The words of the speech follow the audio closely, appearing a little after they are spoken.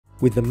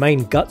With the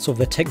main guts of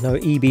the Tekno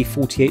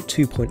EB48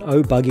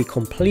 2.0 buggy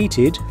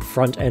completed,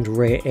 front and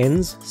rear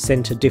ends,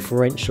 centre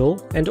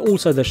differential, and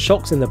also the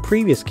shocks in the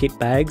previous kit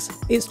bags,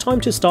 it's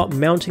time to start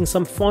mounting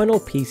some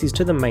final pieces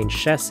to the main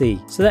chassis,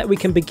 so that we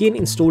can begin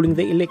installing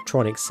the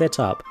electronic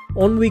setup.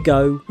 On we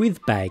go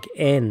with bag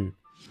N.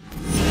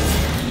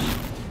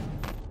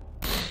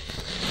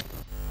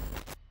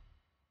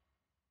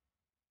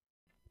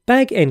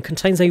 Bag N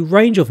contains a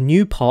range of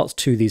new parts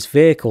to this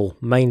vehicle,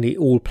 mainly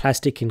all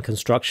plastic in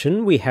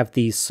construction. We have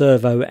the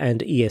servo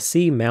and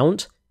ESC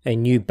mount, a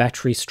new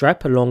battery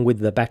strap along with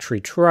the battery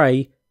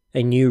tray,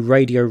 a new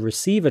radio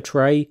receiver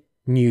tray,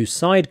 new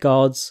side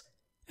guards,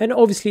 and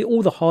obviously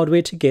all the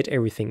hardware to get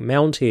everything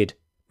mounted.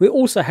 We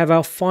also have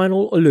our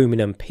final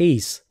aluminum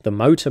piece, the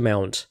motor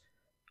mount.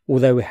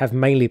 Although we have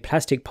mainly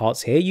plastic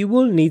parts here, you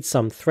will need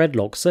some thread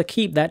lock, so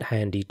keep that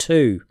handy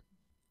too.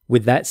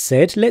 With that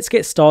said, let's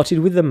get started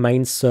with the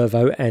main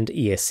servo and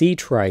ESC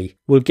tray.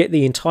 We'll get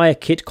the entire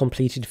kit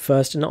completed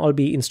first and I'll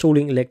be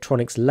installing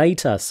electronics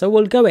later, so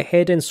we'll go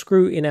ahead and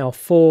screw in our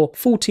 4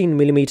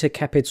 14mm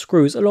cap-head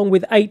screws along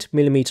with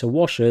 8mm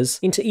washers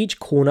into each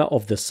corner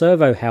of the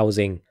servo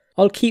housing.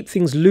 I'll keep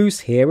things loose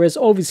here as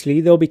obviously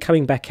they'll be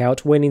coming back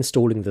out when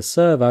installing the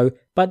servo,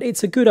 but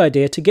it's a good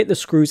idea to get the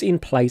screws in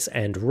place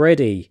and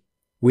ready.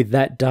 With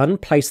that done,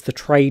 place the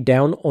tray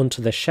down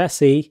onto the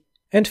chassis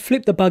and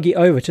flip the buggy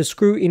over to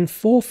screw in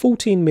 4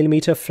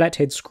 14mm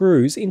flathead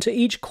screws into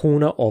each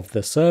corner of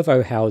the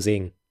servo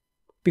housing,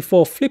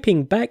 before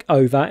flipping back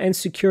over and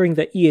securing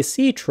the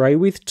ESC tray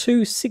with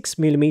 2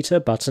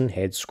 6mm button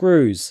head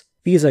screws.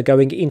 These are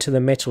going into the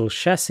metal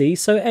chassis,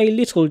 so a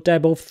little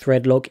dab of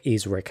thread lock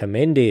is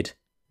recommended.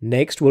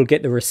 Next, we'll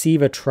get the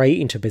receiver tray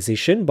into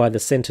position by the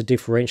centre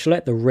differential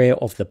at the rear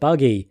of the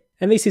buggy,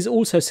 and this is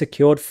also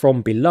secured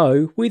from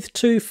below with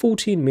 2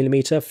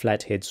 14mm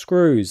flathead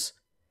screws.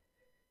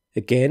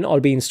 Again, I'll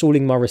be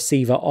installing my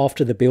receiver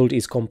after the build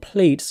is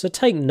complete, so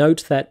take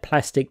note that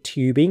plastic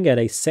tubing and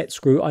a set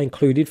screw are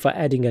included for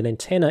adding an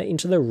antenna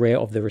into the rear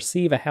of the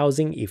receiver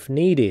housing if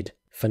needed.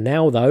 For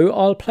now though,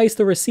 I'll place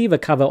the receiver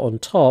cover on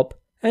top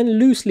and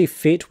loosely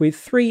fit with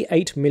 3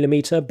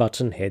 8mm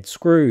button head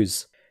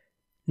screws.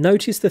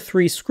 Notice the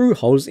 3 screw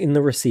holes in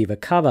the receiver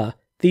cover.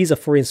 These are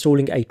for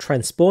installing a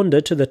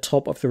transponder to the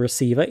top of the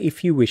receiver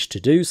if you wish to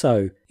do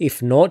so.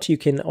 If not, you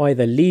can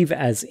either leave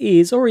as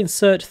is or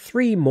insert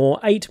 3 more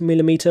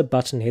 8mm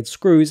button head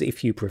screws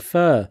if you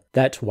prefer.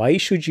 That way,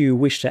 should you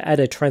wish to add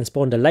a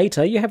transponder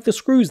later, you have the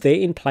screws there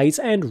in place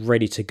and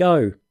ready to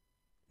go.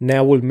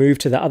 Now we'll move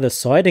to the other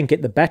side and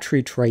get the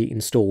battery tray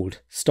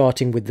installed,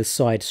 starting with the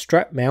side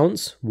strap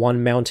mounts,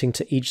 one mounting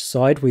to each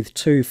side with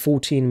 2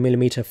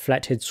 14mm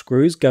flathead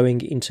screws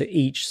going into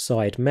each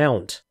side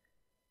mount.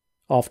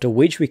 After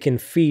which we can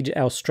feed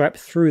our strap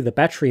through the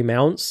battery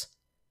mounts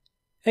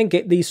and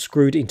get these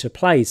screwed into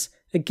place,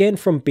 again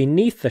from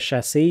beneath the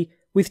chassis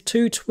with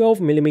 2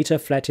 12mm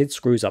flathead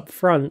screws up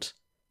front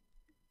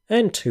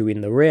and 2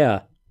 in the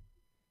rear.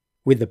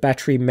 With the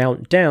battery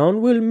mount down,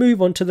 we'll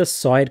move on to the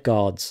side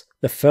guards,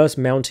 the first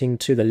mounting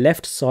to the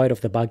left side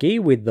of the buggy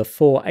with the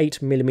 4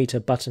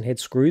 8mm button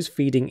head screws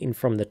feeding in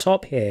from the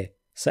top here,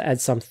 so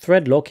add some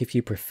thread lock if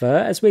you prefer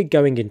as we're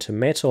going into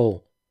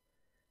metal.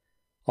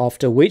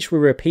 After which we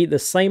repeat the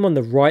same on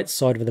the right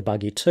side of the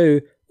buggy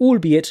too,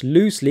 albeit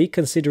loosely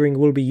considering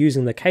we'll be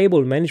using the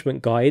cable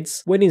management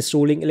guides when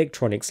installing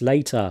electronics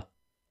later.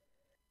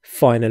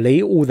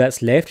 Finally, all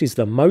that's left is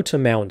the motor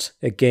mount.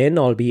 Again,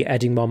 I'll be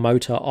adding my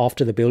motor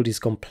after the build is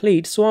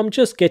complete, so I'm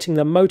just getting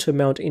the motor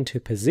mount into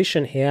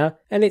position here,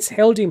 and it's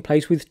held in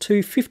place with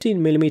 2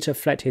 15mm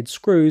flathead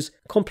screws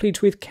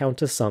complete with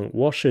countersunk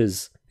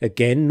washers.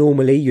 Again,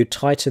 normally you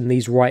tighten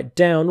these right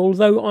down,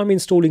 although I'm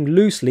installing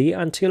loosely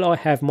until I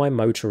have my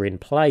motor in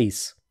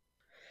place.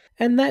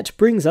 And that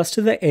brings us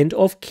to the end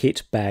of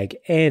kit bag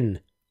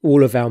N.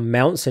 All of our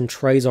mounts and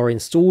trays are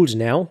installed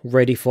now,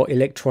 ready for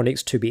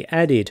electronics to be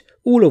added,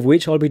 all of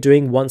which I'll be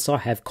doing once I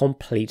have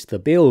complete the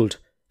build.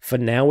 For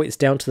now it's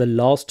down to the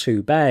last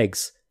 2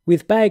 bags,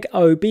 with bag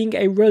O being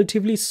a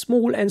relatively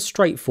small and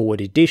straightforward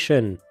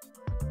addition.